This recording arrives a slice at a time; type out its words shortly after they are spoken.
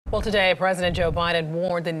Well, today, President Joe Biden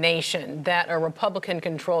warned the nation that a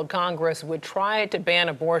Republican-controlled Congress would try to ban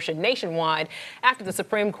abortion nationwide after the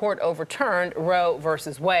Supreme Court overturned Roe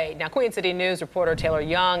versus Wade. Now, Queen City News reporter Taylor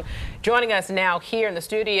Young joining us now here in the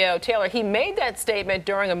studio. Taylor, he made that statement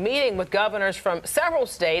during a meeting with governors from several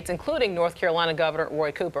states, including North Carolina Governor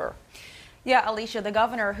Roy Cooper. Yeah, Alicia, the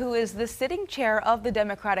governor, who is the sitting chair of the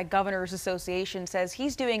Democratic Governors Association, says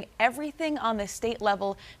he's doing everything on the state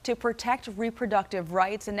level to protect reproductive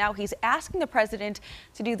rights, and now he's asking the president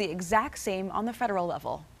to do the exact same on the federal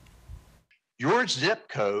level. Your zip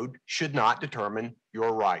code should not determine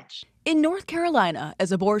your rights. In North Carolina,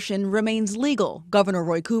 as abortion remains legal, Governor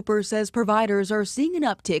Roy Cooper says providers are seeing an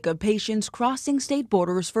uptick of patients crossing state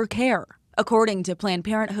borders for care. According to Planned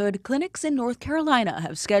Parenthood, clinics in North Carolina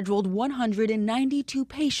have scheduled 192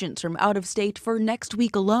 patients from out of state for next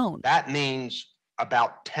week alone. That means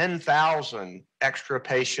about 10,000 extra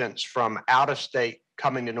patients from out of state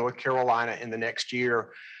coming to North Carolina in the next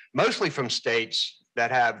year, mostly from states that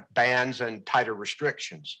have bans and tighter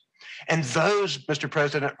restrictions. And those, Mr.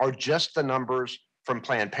 President, are just the numbers from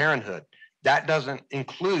Planned Parenthood. That doesn't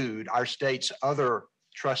include our state's other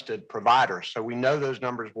trusted providers, so we know those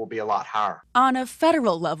numbers will be a lot higher. On a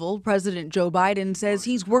federal level, President Joe Biden says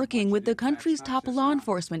he's working with the country's top law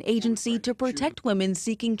enforcement agency to protect women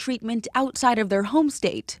seeking treatment outside of their home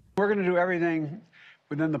state. We're going to do everything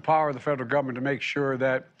within the power of the federal government to make sure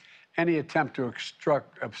that any attempt to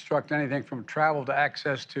obstruct anything from travel to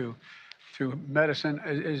access to medicine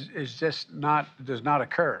does not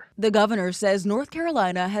occur. The governor says North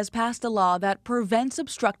Carolina has passed a law that prevents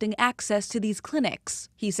obstructing access to these clinics.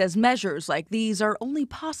 He says measures like these are only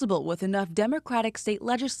possible with enough Democratic state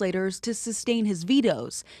legislators to sustain his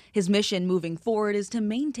vetoes. His mission moving forward is to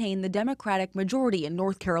maintain the Democratic majority in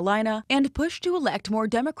North Carolina and push to elect more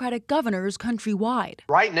Democratic governors countrywide.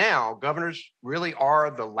 Right now, governors really are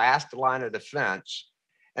the last line of defense.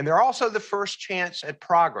 And they're also the first chance at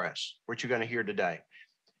progress, which you're going to hear today,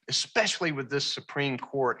 especially with this Supreme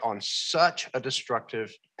Court on such a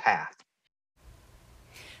destructive path.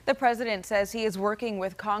 The president says he is working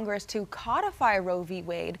with Congress to codify Roe v.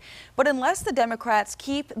 Wade, but unless the Democrats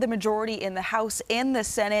keep the majority in the House and the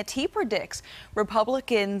Senate, he predicts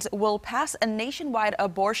Republicans will pass a nationwide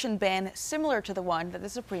abortion ban similar to the one that the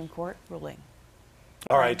Supreme Court ruling.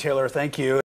 All right, Taylor, thank you.